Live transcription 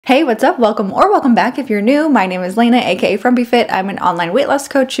Hey, what's up? Welcome or welcome back if you're new. My name is Lena, aka FrumpyFit. I'm an online weight loss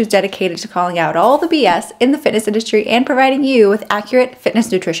coach who's dedicated to calling out all the BS in the fitness industry and providing you with accurate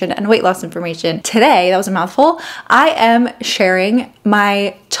fitness, nutrition, and weight loss information. Today, that was a mouthful, I am sharing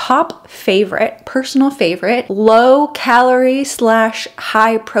my top favorite, personal favorite, low calorie /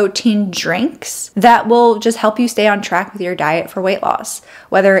 high protein drinks that will just help you stay on track with your diet for weight loss.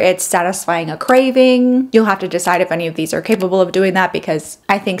 Whether it's satisfying a craving, you'll have to decide if any of these are capable of doing that, because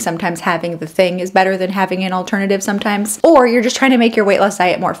I think sometimes having the thing is better than having an alternative sometimes. Or you're just trying to make your weight loss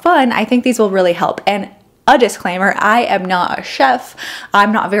diet more fun. I think these will really help. And a disclaimer, I am not a chef.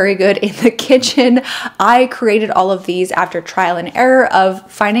 I'm not very good in the kitchen. I created all of these after trial and error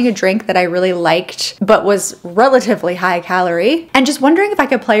of finding a drink that I really liked but was relatively high calorie, and just wondering if I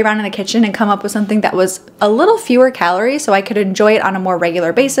could play around in the kitchen and come up with something that was a little fewer calories so I could enjoy it on a more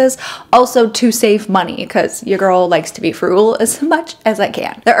regular basis. Also to save money, because your girl likes to be frugal as much as I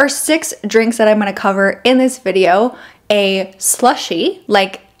can. There are 6 drinks that I'm going to cover in this video. A slushie,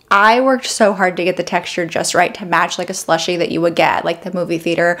 like I worked so hard to get the texture just right to match like a slushie that you would get at like the movie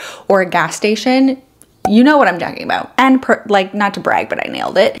theater or a gas station. You know what I'm talking about. And like, not to brag, but I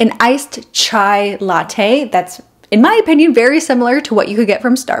nailed it. An iced chai latte that's, in my opinion, very similar to what you could get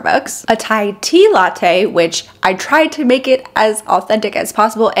from Starbucks. A Thai tea latte, which I tried to make it as authentic as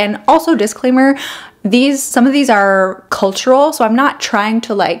possible. And also, disclaimer, some of these are cultural, so I'm not trying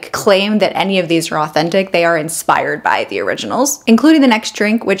to like claim that any of these are authentic. They are inspired by the originals, including the next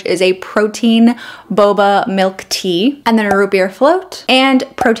drink, which is a protein boba milk tea, and then a root beer float and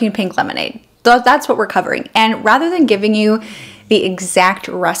protein pink lemonade. So that's what we're covering. And rather than giving you the exact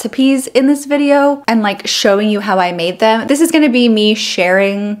recipes in this video and like showing you how I made them, this is going to be me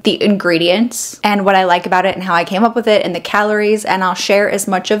sharing the ingredients and what I like about it and how I came up with it and the calories, and I'll share as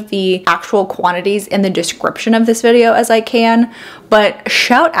much of the actual quantities in the description of this video as I can. But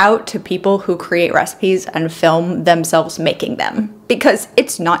shout out to people who create recipes and film themselves making them, because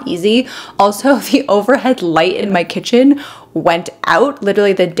it's not easy. Also, the overhead light in my kitchen went out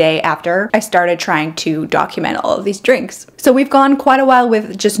literally the day after I started trying to document all of these drinks. So we've gone quite a while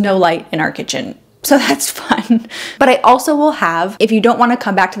with just no light in our kitchen. So that's fun. But I also will have, if you don't want to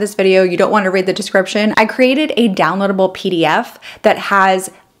come back to this video, you don't want to read the description, I created a downloadable PDF that has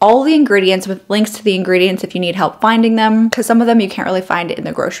all the ingredients with links to the ingredients if you need help finding them, because some of them you can't really find it in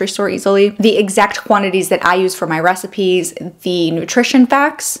the grocery store easily. The exact quantities that I use for my recipes, the nutrition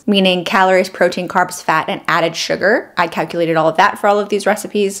facts, meaning calories, protein, carbs, fat, and added sugar. I calculated all of that for all of these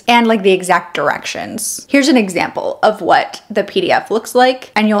recipes, and like the exact directions. Here's an example of what the PDF looks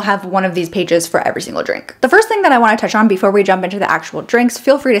like, and you'll have one of these pages for every single drink. The first thing that I want to touch on before we jump into the actual drinks,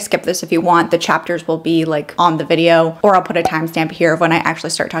 feel free to skip this if you want. The chapters will be like on the video, or I'll put a timestamp here of when I actually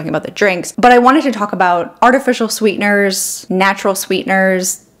start talking about the drinks. But I wanted to talk about artificial sweeteners, natural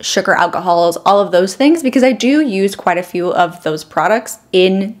sweeteners, sugar alcohols, all of those things, because I do use quite a few of those products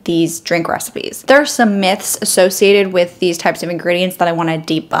in these drink recipes. There are some myths associated with these types of ingredients that I want to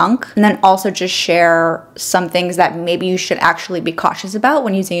debunk, and then also just share some things that maybe you should actually be cautious about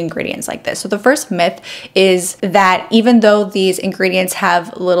when using ingredients like this. So the first myth is that even though these ingredients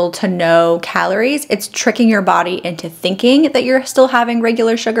have little to no calories, it's tricking your body into thinking that you're still having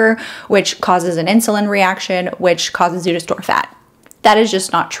regular sugar, which causes an insulin reaction, which causes you to store fat. That is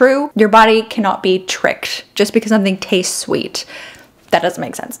just not true. Your body cannot be tricked just because something tastes sweet. That doesn't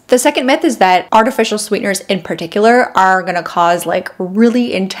make sense. The second myth is that artificial sweeteners in particular are gonna cause like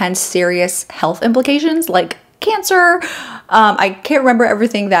really intense, serious health implications like cancer. I can't remember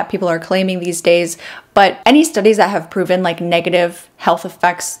everything that people are claiming these days, but any studies that have proven like negative health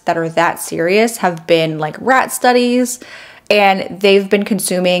effects that are that serious have been like rat studies, and they've been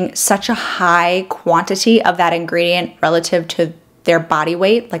consuming such a high quantity of that ingredient relative to their body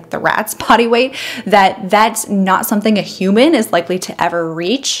weight, like the rat's body weight, that's not something a human is likely to ever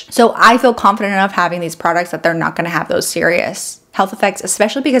reach. So I feel confident enough having these products that they're not going to have those serious health effects,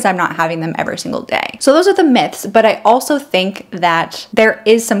 especially because I'm not having them every single day. So those are the myths, but I also think that there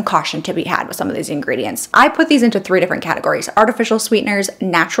is some caution to be had with some of these ingredients. I put these into 3 different categories: artificial sweeteners,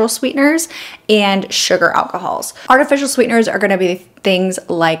 natural sweeteners, and sugar alcohols. Artificial sweeteners are going to be things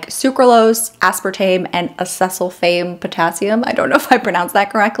like sucralose, aspartame, and acesulfame potassium. I don't know if I pronounced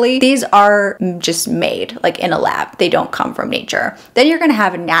that correctly. These are just made like in a lab. They don't come from nature. Then you're going to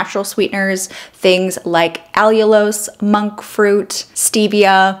have natural sweeteners, things like allulose, monk fruit,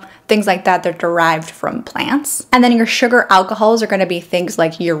 stevia. things like that, they're derived from plants. And then your sugar alcohols are going to be things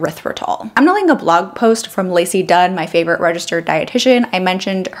like erythritol. I'm gonna link a blog post from Lacey Dunn, my favorite registered dietitian. I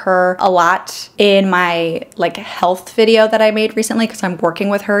mentioned her a lot in my like health video that I made recently because I'm working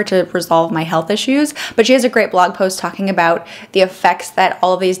with her to resolve my health issues. But she has a great blog post talking about the effects that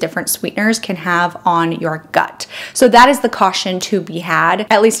all of these different sweeteners can have on your gut. So that is the caution to be had,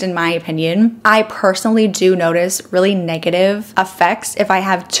 at least in my opinion. I personally do notice really negative effects if I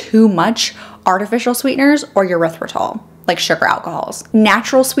have too much artificial sweeteners or erythritol, like sugar alcohols.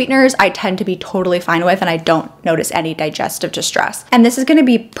 Natural sweeteners I tend to be totally fine with, and I don't notice any digestive distress. And this is going to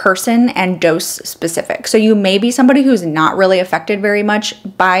be person and dose specific. So you may be somebody who's not really affected very much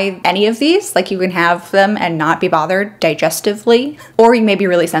by any of these, like you can have them and not be bothered digestively, or you may be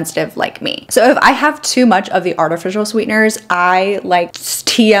really sensitive like me. So if I have too much of the artificial sweeteners, I like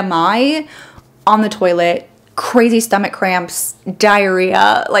TMI, on the toilet, crazy stomach cramps,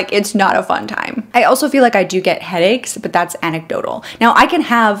 diarrhea, like it's not a fun time. I also feel like I do get headaches, but that's anecdotal. Now I can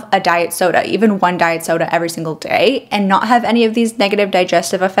have a diet soda, even one diet soda every single day, and not have any of these negative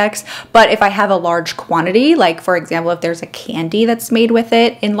digestive effects. But if I have a large quantity, like for example, if there's a candy that's made with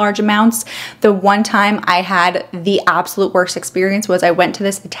it in large amounts, the one time I had the absolute worst experience was I went to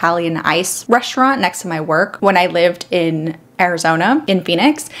this Italian ice restaurant next to my work when I lived in Arizona, in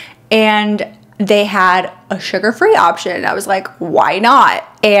Phoenix, and they had a sugar-free option. I was like, why not?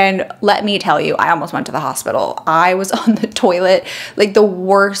 And let me tell you, I almost went to the hospital. I was on the toilet, like the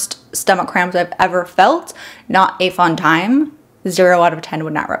worst stomach cramps I've ever felt. Not a fun time. 0 out of 10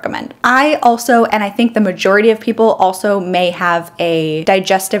 would not recommend. I also, and I think the majority of people also may have a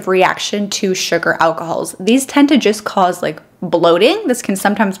digestive reaction to sugar alcohols. These tend to just cause like bloating. This can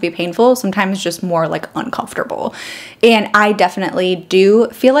sometimes be painful, sometimes just more like uncomfortable. And I definitely do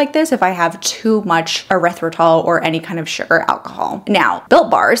feel like this if I have too much erythritol or any kind of sugar alcohol. Now,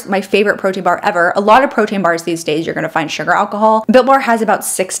 Built Bars, my favorite protein bar ever. A lot of protein bars these days, you're gonna find sugar alcohol. Built Bar has about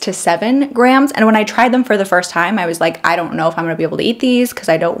 6 to 7 grams. And when I tried them for the first time, I was like, I don't know if I'm gonna be able to eat these because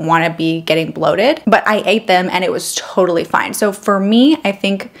I don't wanna be getting bloated. But I ate them and it was totally fine. So for me, I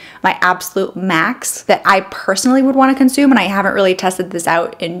think my absolute max that I personally would wanna consume, and I haven't really tested this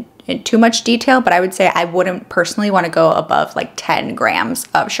out in too much detail, but I would say I wouldn't personally want to go above like 10 grams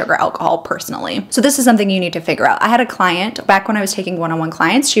of sugar alcohol personally. So this is something you need to figure out. I had a client back when I was taking one-on-one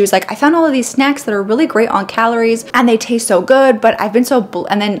clients. She was like, I found all of these snacks that are really great on calories and they taste so good, but I've been so,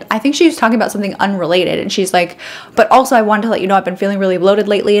 and then I think she was talking about something unrelated. And she's like, but also I wanted to let you know I've been feeling really bloated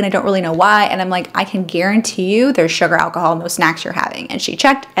lately and I don't really know why. And I'm like, I can guarantee you there's sugar alcohol in those snacks you're having. And she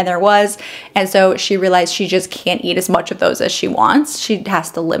checked and there was. And so she realized she just can't eat as much of those as she wants. She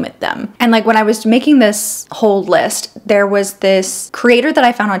has to limit them. And like when I was making this whole list, there was this creator that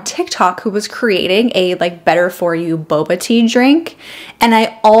I found on TikTok who was creating a like better for you boba tea drink. And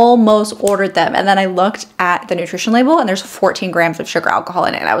I almost ordered them. And then I looked at the nutrition label and there's 14 grams of sugar alcohol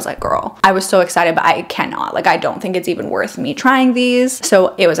in it. And I was like, girl, I was so excited, but I cannot. Like, I don't think it's even worth me trying these.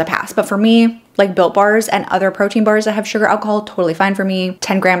 So it was a pass. But for me, like Built Bars and other protein bars that have sugar alcohol, totally fine for me.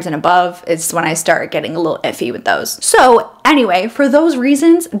 10 grams and above is when I start getting a little iffy with those. So anyway, for those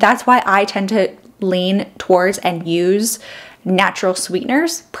reasons, that's why I tend to lean towards and use natural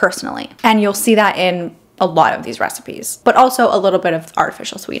sweeteners personally. And you'll see that in a lot of these recipes, but also a little bit of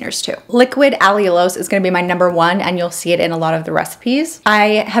artificial sweeteners too. Liquid allulose is gonna be my #1, and you'll see it in a lot of the recipes.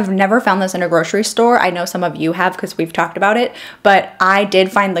 I have never found this in a grocery store. I know some of you have because we've talked about it, but I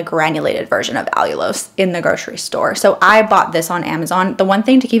did find the granulated version of allulose in the grocery store. So I bought this on Amazon. The one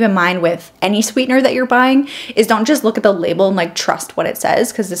thing to keep in mind with any sweetener that you're buying is don't just look at the label and like trust what it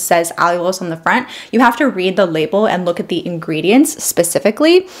says, because this says allulose on the front. You have to read the label and look at the ingredients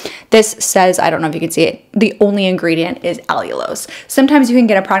specifically. This says, I don't know if you can see it, the only ingredient is allulose. Sometimes you can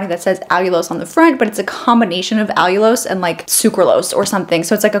get a product that says allulose on the front, but it's a combination of allulose and like sucralose or something.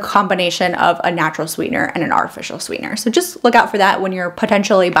 So it's like a combination of a natural sweetener and an artificial sweetener. So just look out for that when you're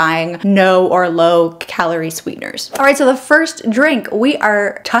potentially buying no or low calorie sweeteners. All right, so the first drink, we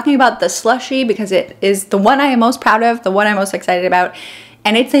are talking about the Slushie because it is the one I am most proud of, the one I'm most excited about,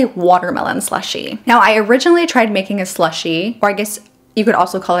 and it's a watermelon slushie. Now, I originally tried making a slushie, or I guess you could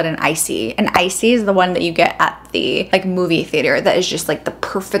also call it an icy. An icy is the one that you get at the like movie theater that is just like the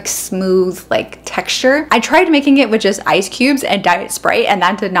perfect smooth like texture. I tried making it with just ice cubes and Diet Sprite and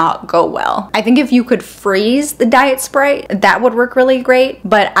that did not go well. I think if you could freeze the Diet Sprite, that would work really great,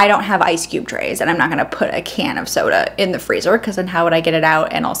 but I don't have ice cube trays and I'm not gonna put a can of soda in the freezer because then how would I get it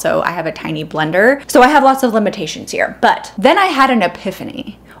out? And also I have a tiny blender. So I have lots of limitations here. But then I had an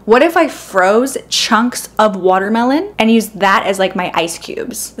epiphany. What if I froze chunks of watermelon and used that as like my ice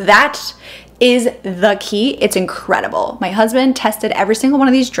cubes? That is the key. It's incredible. My husband tested every single one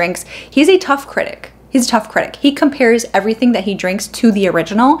of these drinks. He's a tough critic. He's a tough critic. He compares everything that he drinks to the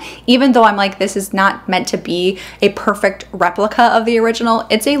original, even though I'm like, this is not meant to be a perfect replica of the original.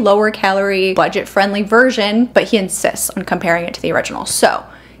 It's a lower calorie, budget friendly version, but he insists on comparing it to the original. So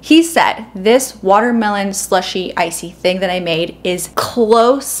he said this watermelon slushy icy thing that I made is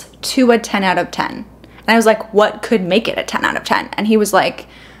close to a 10 out of 10. And I was like, what could make it a 10 out of 10? And he was like,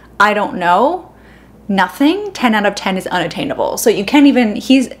 I don't know. Nothing. 10 out of 10 is unattainable. So you can't even,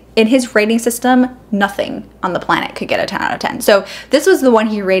 he's in his rating system, nothing on the planet could get a 10 out of 10. So this was the one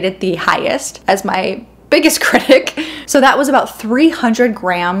he rated the highest as my biggest critic. So that was about 300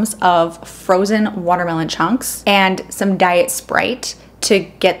 grams of frozen watermelon chunks and some diet Sprite to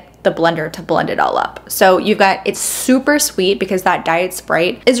get the blender to blend it all up. So you've got, it's super sweet because that diet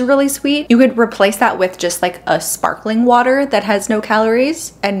Sprite is really sweet. You could replace that with just like a sparkling water that has no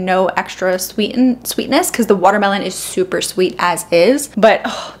calories and no extra sweetness because the watermelon is super sweet as is. But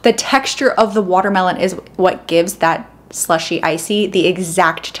the texture of the watermelon is what gives that slushy icy the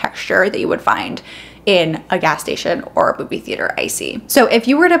exact texture that you would find in a gas station or a movie theater icy. So if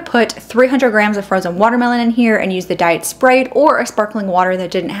you were to put 300 grams of frozen watermelon in here and use the diet Sprite or a sparkling water that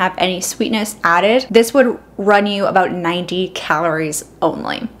didn't have any sweetness added, this would run you about 90 calories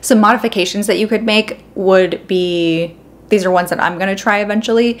only. Some modifications that you could make would be, these are ones that I'm gonna try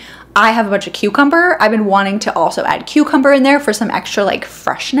eventually. I have a bunch of cucumber. I've been wanting to also add cucumber in there for some extra like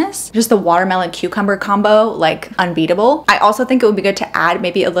freshness. Just the watermelon cucumber combo, like unbeatable. I also think it would be good to add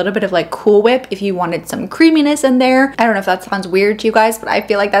maybe a little bit of like Cool Whip if you wanted some creaminess in there. I don't know if that sounds weird to you guys, but I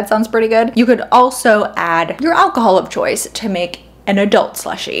feel like that sounds pretty good. You could also add your alcohol of choice to make an adult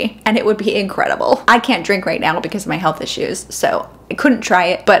slushie, and it would be incredible. I can't drink right now because of my health issues, so I couldn't try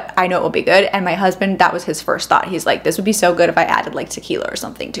it, but I know it will be good. And my husband, that was his first thought. He's like, this would be so good if I added like tequila or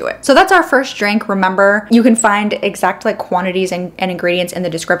something to it. So that's our first drink. Remember, you can find exact like quantities and ingredients in the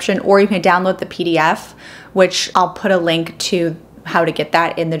description, or you can download the PDF, which I'll put a link to how to get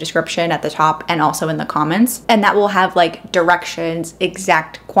that in the description at the top and also in the comments. And that will have like directions,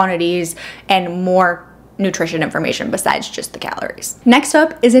 exact quantities, and more nutrition information besides just the calories. Next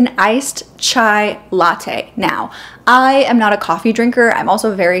up is an iced chai latte. Now, I am not a coffee drinker. I'm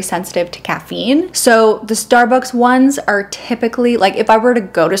also very sensitive to caffeine. So the Starbucks ones are typically, like if I were to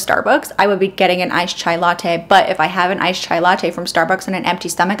go to Starbucks, I would be getting an iced chai latte. But if I have an iced chai latte from Starbucks on an empty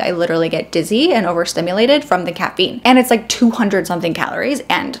stomach, I literally get dizzy and overstimulated from the caffeine. And it's like 200 something calories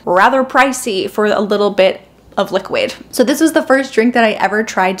and rather pricey for a little bit of liquid. So this was the first drink that I ever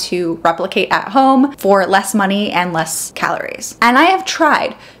tried to replicate at home for less money and less calories. And I have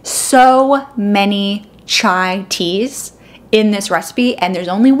tried so many chai teas in this recipe, and there's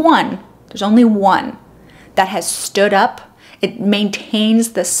only one that has stood up. It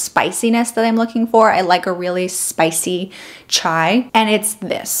maintains the spiciness that I'm looking for. I like a really spicy chai, and it's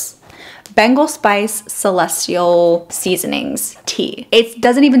this Bengal Spice Celestial Seasonings tea. It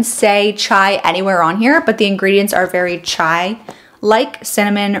doesn't even say chai anywhere on here, but the ingredients are very chai, like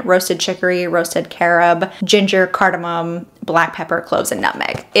cinnamon, roasted chicory, roasted carob, ginger, cardamom, black pepper, cloves, and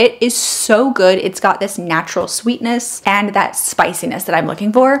nutmeg. It is so good. It's got this natural sweetness and that spiciness that I'm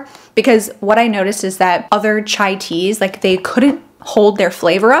looking for, because what I noticed is that other chai teas, like they couldn't hold their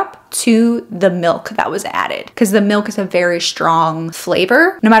flavor up to the milk that was added, because the milk is a very strong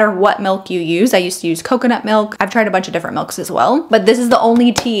flavor no matter what milk you use. I used to use coconut milk. I've tried a bunch of different milks as well, but this is the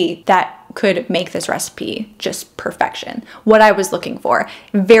only tea that could make this recipe just perfection. What I was looking for,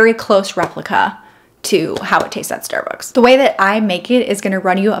 very close replica to how it tastes at Starbucks. The way that I make it is gonna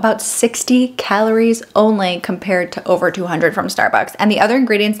run you about 60 calories only compared to over 200 from Starbucks. And the other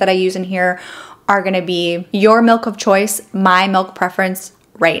ingredients that I use in here are gonna be your milk of choice. My milk preference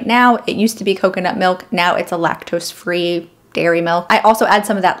right now, it used to be coconut milk. Now it's a lactose-free dairy milk. I also add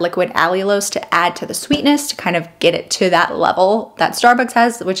some of that liquid allulose to add to the sweetness to kind of get it to that level that Starbucks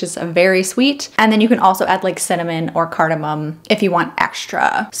has, which is very sweet. And then you can also add like cinnamon or cardamom if you want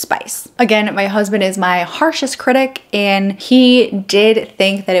extra spice. Again, my husband is my harshest critic, and he did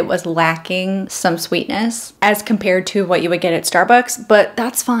think that it was lacking some sweetness as compared to what you would get at Starbucks, but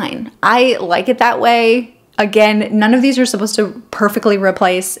that's fine. I like it that way. Again, none of these are supposed to perfectly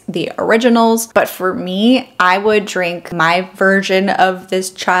replace the originals, but for me, I would drink my version of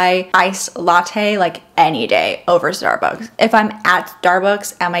this chai iced latte like any day over Starbucks. If I'm at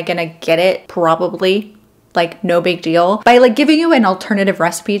Starbucks, am I gonna get it? Probably. Like no big deal. By like giving you an alternative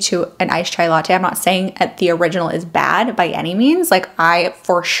recipe to an iced chai latte, I'm not saying that the original is bad by any means. Like I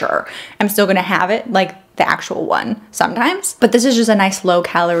for sure am still gonna have it. Like the actual one sometimes, but this is just a nice low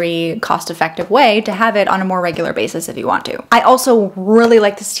calorie, cost effective way to have it on a more regular basis if you want to. I also really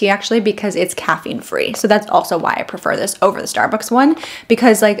like this tea actually because it's caffeine free. So that's also why I prefer this over the Starbucks one,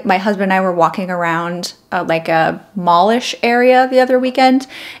 because like my husband and I were walking around like a mallish area the other weekend,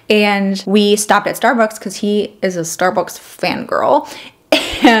 and we stopped at Starbucks because he is a Starbucks fangirl.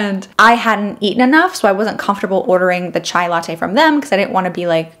 And I hadn't eaten enough, so I wasn't comfortable ordering the chai latte from them because I didn't want to be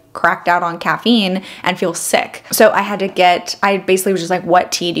like cracked out on caffeine and feel sick. So I basically was just like,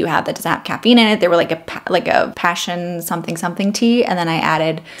 what tea do you have that doesn't have caffeine in it? They were like a passion something something tea, and then I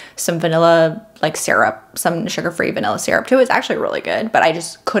added some vanilla like syrup, some sugar-free vanilla syrup to it. It's actually really good, but I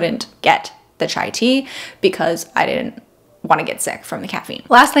just couldn't get the chai tea because I didn't want to get sick from the caffeine.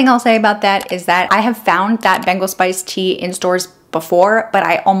 Last thing I'll say about that is that I have found that Bengal spice tea in stores before, but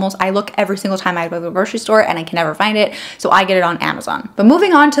I look every single time I go to the grocery store and I can never find it, so I get it on Amazon. But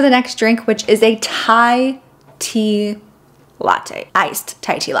moving on to the next drink, which is a Thai tea latte, iced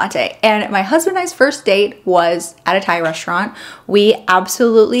Thai tea latte. And my husband and I's first date was at a Thai restaurant. We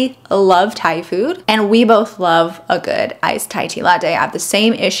absolutely love Thai food, and we both love a good iced Thai tea latte. I have the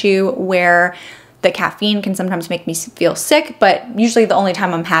same issue where the caffeine can sometimes make me feel sick, but usually the only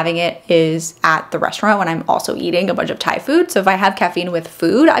time I'm having it is at the restaurant when I'm also eating a bunch of Thai food. So if I have caffeine with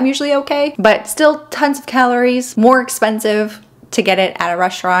food, I'm usually okay, but still tons of calories, more expensive to get it at a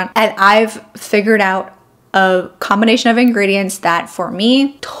restaurant. And I've figured out a combination of ingredients that for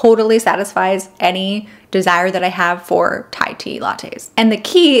me totally satisfies any desire that I have for Thai tea lattes. And the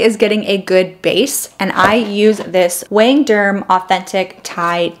key is getting a good base, and I use this Wang Derm Authentic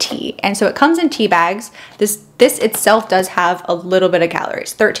Thai tea. And so it comes in tea bags. This itself does have a little bit of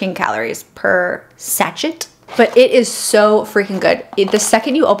calories, 13 calories per sachet, but it is so freaking good. The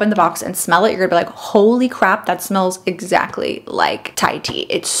second you open the box and smell it, you're gonna be like, holy crap, that smells exactly like Thai tea.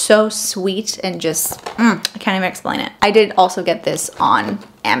 It's so sweet and just, I can't even explain it. I did also get this on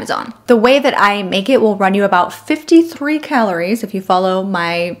Amazon. The way that I make it will run you about 53 calories if you follow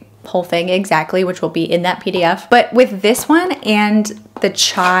my whole thing exactly, which will be in that PDF. But with this one and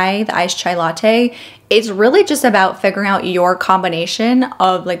the iced chai latte, it's really just about figuring out your combination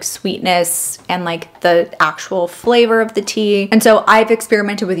of like sweetness and like the actual flavor of the tea. And so I've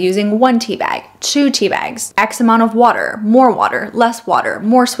experimented with using 1 tea bag, 2 tea bags, X amount of water, less water,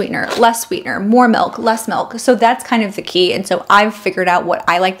 more sweetener, less sweetener, more milk, less milk. So that's kind of the key. And so I've figured out what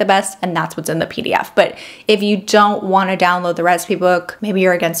I like the best, and that's what's in the PDF. But if you don't want to download the recipe book, maybe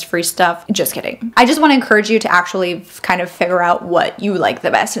you're against free stuff, just kidding. I just want to encourage you to actually kind of figure out what you like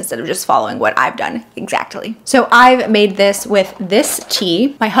the best instead of just following what I've done exactly. So I've made this with this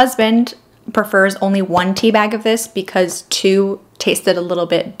tea. My husband prefers only 1 tea bag of this because 2 tasted a little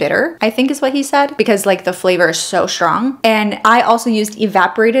bit bitter, I think is what he said, because like the flavor is so strong. And I also used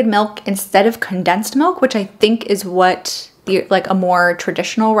evaporated milk instead of condensed milk, which I think is what like a more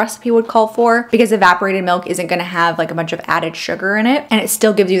traditional recipe would call for, because evaporated milk isn't going to have like a bunch of added sugar in it, and it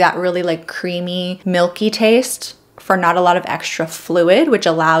still gives you that really like creamy, milky taste for not a lot of extra fluid, which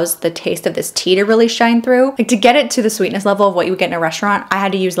allows the taste of this tea to really shine through. Like to get it to the sweetness level of what you would get in a restaurant, I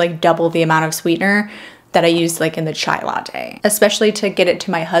had to use like double the amount of sweetener that I used like in the chai latte, especially to get it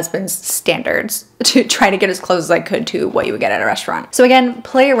to my husband's standards, to try to get as close as I could to what you would get at a restaurant. So again,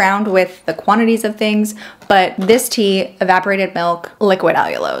 play around with the quantities of things, but this tea, evaporated milk, liquid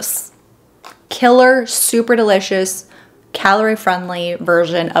allulose. Killer, super delicious, calorie-friendly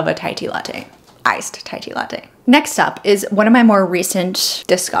version of a Thai tea latte, iced Thai tea latte. Next up is one of my more recent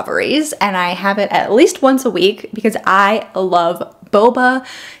discoveries, and I have it at least once a week because I love Boba.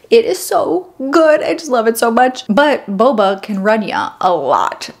 It is so good. I just love it so much. But Boba can run you a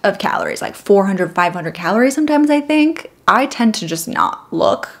lot of calories, like 400, 500 calories sometimes, I think. I tend to just not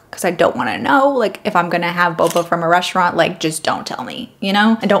look because I don't want to know. Like if I'm going to have Boba from a restaurant, like just don't tell me, you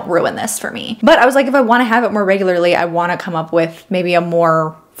know, and don't ruin this for me. But I was like, if I want to have it more regularly, I want to come up with maybe a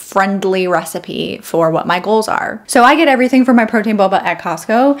more friendly recipe for what my goals are. So I get everything from my protein boba at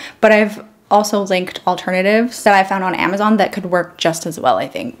Costco, but I've also linked alternatives that I found on Amazon that could work just as well, I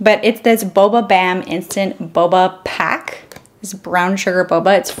think. But it's this Boba Bam Instant Boba Pack. This brown sugar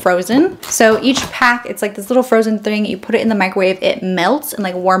boba, it's frozen. So each pack, it's like this little frozen thing. You put it in the microwave, it melts and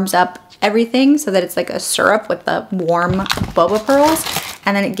like warms up everything so that it's like a syrup with the warm boba pearls.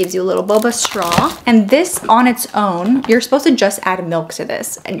 And then it gives you a little boba straw. And this on its own, you're supposed to just add milk to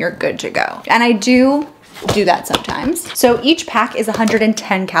this and you're good to go. And I do that sometimes. So each pack is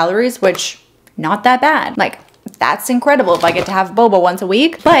 110 calories, which not that bad. Like that's incredible if I get to have boba once a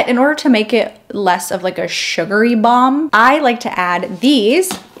week. But in order to make it less of like a sugary bomb, I like to add these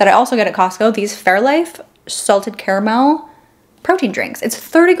that I also get at Costco, these Fairlife salted caramel protein drinks. It's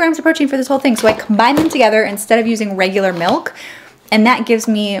 30 grams of protein for this whole thing. So I combine them together instead of using regular milk. And that gives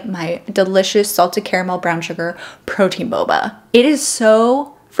me my delicious salted caramel brown sugar protein boba. It is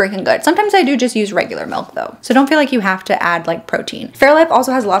so freaking good. Sometimes I do just use regular milk though. So don't feel like you have to add like protein. Fairlife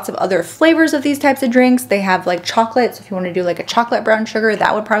also has lots of other flavors of these types of drinks. They have like chocolate. So if you want to do like a chocolate brown sugar,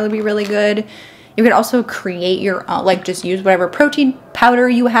 that would probably be really good. You could also create your own, like just use whatever protein powder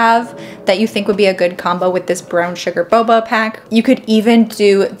you have that you think would be a good combo with this brown sugar boba pack. You could even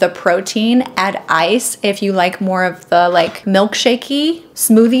do the protein, add ice if you like more of the like milkshakey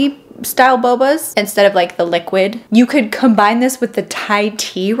smoothie style bobas instead of like the liquid. You could combine this with the Thai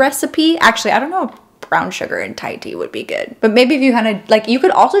tea recipe. Actually, I don't know if brown sugar and Thai tea would be good, but maybe if you kind of like, you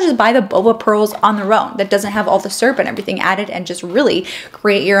could also just buy the boba pearls on their own that doesn't have all the syrup and everything added and just really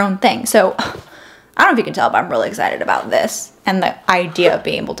create your own thing. So I don't know if you can tell, but I'm really excited about this and the idea of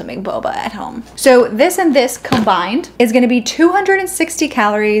being able to make boba at home. So this and this combined is gonna be 260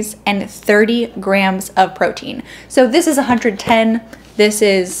 calories and 30 grams of protein. So this is 110, this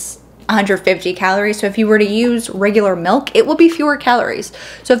is 150 calories. So if you were to use regular milk, it will be fewer calories.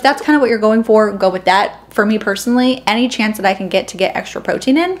 So if that's kind of what you're going for, go with that. For me personally, any chance that I can get to get extra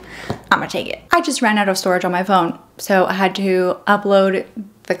protein in, I'm gonna take it. I just ran out of storage on my phone, so I had to upload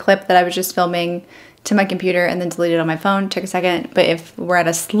the clip that I was just filming to my computer and then delete it on my phone. Took a second, but if we're at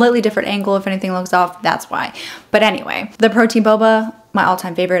a slightly different angle, if anything looks off, that's why. But anyway, the protein boba, my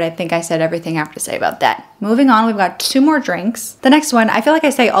all-time favorite. I think I said everything I have to say about that. Moving on, we've got 2 more drinks. The next one, I feel like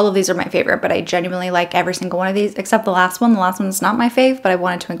I say all of these are my favorite, but I genuinely like every single one of these except the last one. The last one's not my fave, but I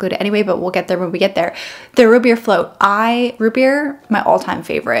wanted to include it anyway, but we'll get there when we get there. The Rootbeer Float. Root beer, my all-time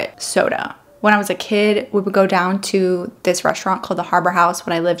favorite soda. When I was a kid, we would go down to this restaurant called the Harbor House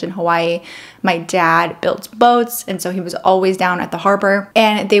when I lived in Hawaii. My dad builds boats, and so he was always down at the harbor.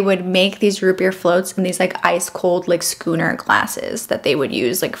 And they would make these root beer floats in these like ice cold like schooner glasses that they would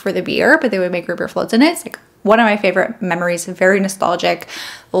use like for the beer, but they would make root beer floats in it. It's like one of my favorite memories, very nostalgic.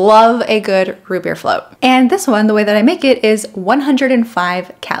 Love a good root beer float. And this one, the way that I make it is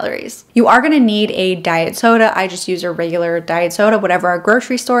 105 calories. You are gonna need a diet soda. I just use a regular diet soda, whatever our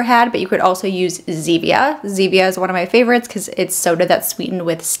grocery store had, but you could also use Zevia. Zevia is one of my favorites because it's soda that's sweetened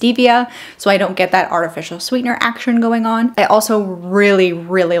with stevia, so I don't get that artificial sweetener action going on. I also really,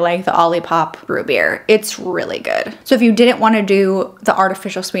 really like the Olipop root beer. It's really good. So if you didn't want to do the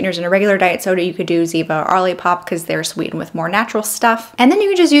artificial sweeteners in a regular diet soda, you could do Zevia or Olipop because they're sweetened with more natural stuff. And then you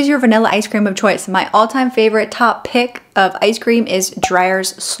can just use your vanilla ice cream of choice. My all-time favorite top pick of ice cream is Dreyer's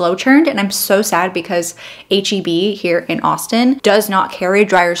Slow Churned, and I'm so sad because H-E-B here in Austin does not carry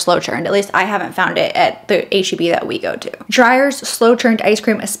Dreyer's Slow Churned. At least I haven't found it at the H-E-B that we go to. Dreyer's Slow Churned ice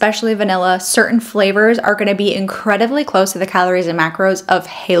cream, especially vanilla, certain flavors are going to be incredibly close to the calories and macros of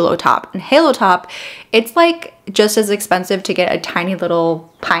Halo Top. And Halo Top, it's like just as expensive to get a tiny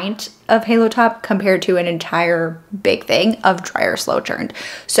little pint of Halo Top compared to an entire big thing of Dryer Slow Churned.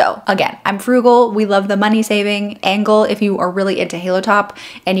 So again, I'm frugal. We love the money saving angle. If you are really into Halo Top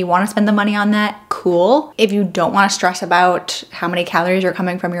and you want to spend the money on that, cool. If you don't want to stress about how many calories are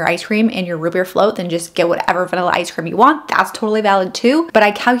coming from your ice cream and your root beer float, then just get whatever vanilla ice cream you want. That's totally valid too. But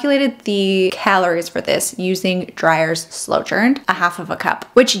I calculated the calories for this using Dreyer's Slow Churned, a half of a cup,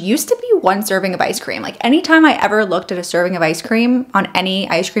 which used to be 1 serving of ice cream. Like anytime I ever looked at a serving of ice cream on any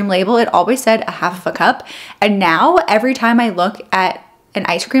ice cream label, it always said a half of a cup. And now every time I look at an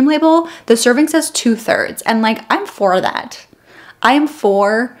ice cream label, the serving says 2/3. And like, I'm for that. I am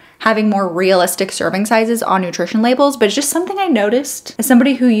for having more realistic serving sizes on nutrition labels, but it's just something I noticed as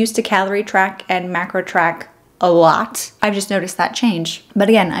somebody who used to calorie track and macro track a lot. I've just noticed that change. But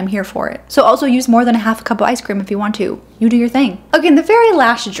again, I'm here for it. So also use more than a half a cup of ice cream if you want to. You do your thing. Again, the very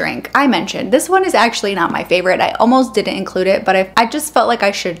last drink I mentioned, this one is actually not my favorite. I almost didn't include it, but I just felt like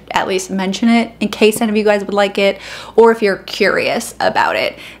I should at least mention it in case any of you guys would like it, or if you're curious about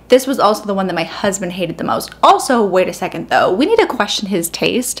it. This was also the one that my husband hated the most. Also, wait a second though, we need to question his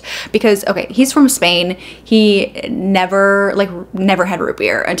taste because, okay, he's from Spain. He never had root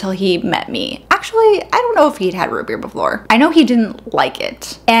beer until he met me. Actually, I don't know if he'd had root beer before. I know he didn't like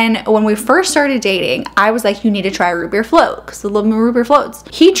it. And when we first started dating, I was like, you need to try root beer float because I love my root beer floats.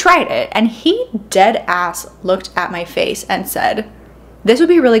 He tried it and he dead ass looked at my face and said, this would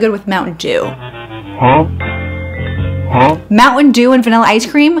be really good with Mountain Dew. Huh? Mountain Dew and vanilla ice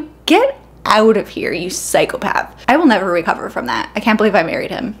cream? Get out of here, you psychopath. I will never recover from that. I can't believe I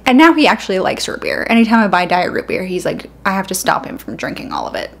married him. And now he actually likes root beer. Anytime I buy diet root beer, he's like, I have to stop him from drinking all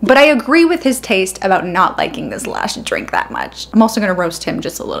of it. But I agree with his taste about not liking this last drink that much. I'm also gonna roast him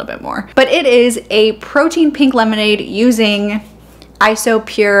just a little bit more. But it is a protein pink lemonade using ISO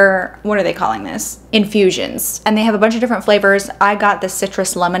Pure, what are they calling this? Infusions. And they have a bunch of different flavors. I got the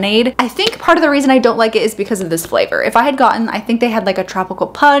citrus lemonade. I think part of the reason I don't like it is because of this flavor. If I had gotten, I think they had like a tropical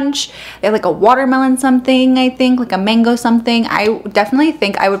punch, they had like a watermelon something, I think like a mango something. I definitely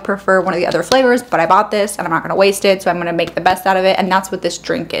think I would prefer one of the other flavors, but I bought this and I'm not gonna waste it, so I'm gonna make the best out of it, and that's what this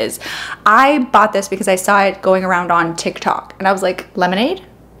drink is. I bought this because I saw it going around on TikTok and I was like, lemonade,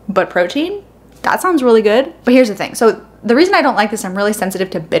 but protein? That sounds really good. But here's the thing. So the reason I don't like this, I'm really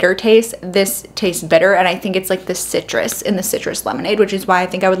sensitive to bitter taste. This tastes bitter, and I think it's like the citrus in the citrus lemonade, which is why I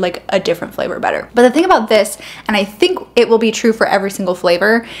think I would like a different flavor better. But the thing about this, and I think it will be true for every single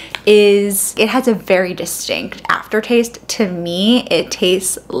flavor, is it has a very distinct aftertaste. To me, it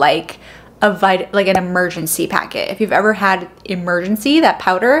tastes like like an emergency packet. If you've ever had emergency, that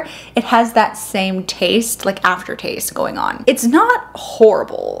powder, it has that same taste, like aftertaste going on. It's not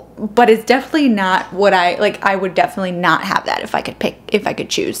horrible, but it's definitely not what I would definitely not have that if I could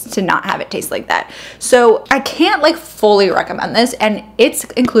choose to not have it taste like that. So I can't like fully recommend this, and it's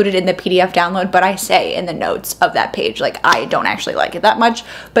included in the PDF download, but I say in the notes of that page, like I don't actually like it that much,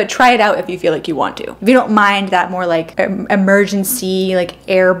 but try it out if you feel like you want to. If you don't mind that more like emergency, like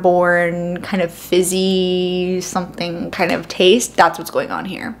airborne, kind of fizzy something kind of taste, that's what's going on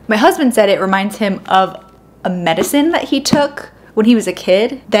here. My husband said it reminds him of a medicine that he took when he was a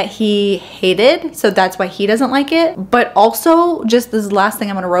kid that he hated, so that's why he doesn't like it. But also, just this last thing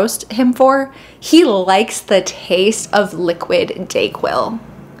I'm gonna roast him for, he likes the taste of liquid Dayquil.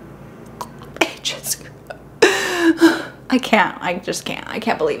 It just I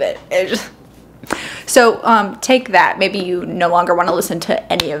can't believe it. So take that. Maybe you no longer want to listen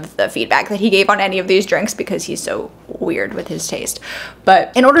to any of the feedback that he gave on any of these drinks because he's so weird with his taste.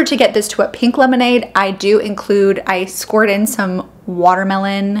 But in order to get this to a pink lemonade, I squirt in some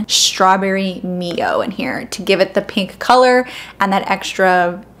watermelon strawberry Mio in here to give it the pink color and that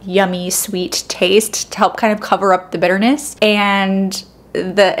extra yummy sweet taste to help kind of cover up the bitterness and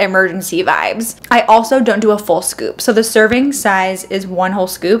the emergency vibes. I also don't do a full scoop. So the serving size is 1 whole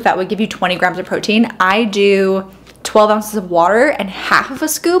scoop. That would give you 20 grams of protein. I do 12 ounces of water and half of a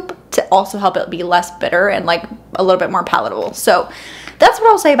scoop to also help it be less bitter and like a little bit more palatable. So that's what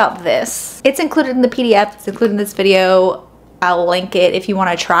I'll say about this. It's included in the PDF, it's included in this video. I'll link it if you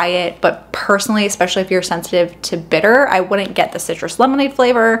want to try it, but personally, especially if you're sensitive to bitter, I wouldn't get the citrus lemonade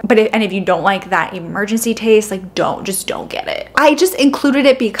flavor. But if you don't like that emergency taste, like just don't get it. I just included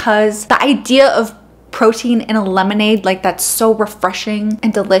it because the idea of protein in a lemonade, like that's so refreshing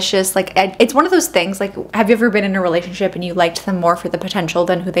and delicious. Like it's one of those things, like have you ever been in a relationship and you liked them more for the potential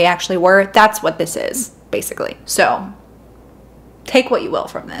than who they actually were? That's what this is, basically. So take what you will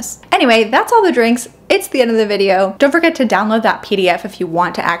from this. Anyway, that's all the drinks. It's the end of the video. Don't forget to download that PDF if you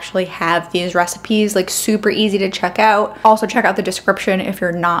want to actually have these recipes, like super easy to check out. Also check out the description if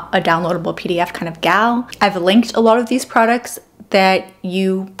you're not a downloadable PDF kind of gal. I've linked a lot of these products that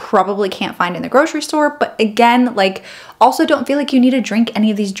you probably can't find in the grocery store, but again, like also don't feel like you need to drink any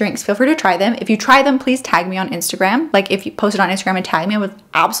of these drinks. Feel free to try them. If you try them, please tag me on Instagram. Like if you post it on Instagram and tag me, I would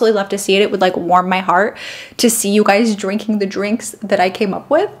absolutely love to see it. It would like warm my heart to see you guys drinking the drinks that I came up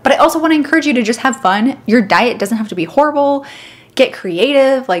with. But I also want to encourage you to just have fun. Your diet doesn't have to be horrible. Get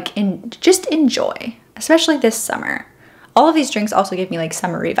creative, like just enjoy, especially this summer. All of these drinks also give me like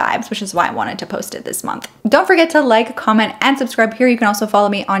summery vibes, which is why I wanted to post it this month. Don't forget to like, comment, and subscribe here. You can also follow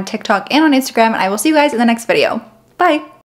me on TikTok and on Instagram, and I will see you guys in the next video. Bye.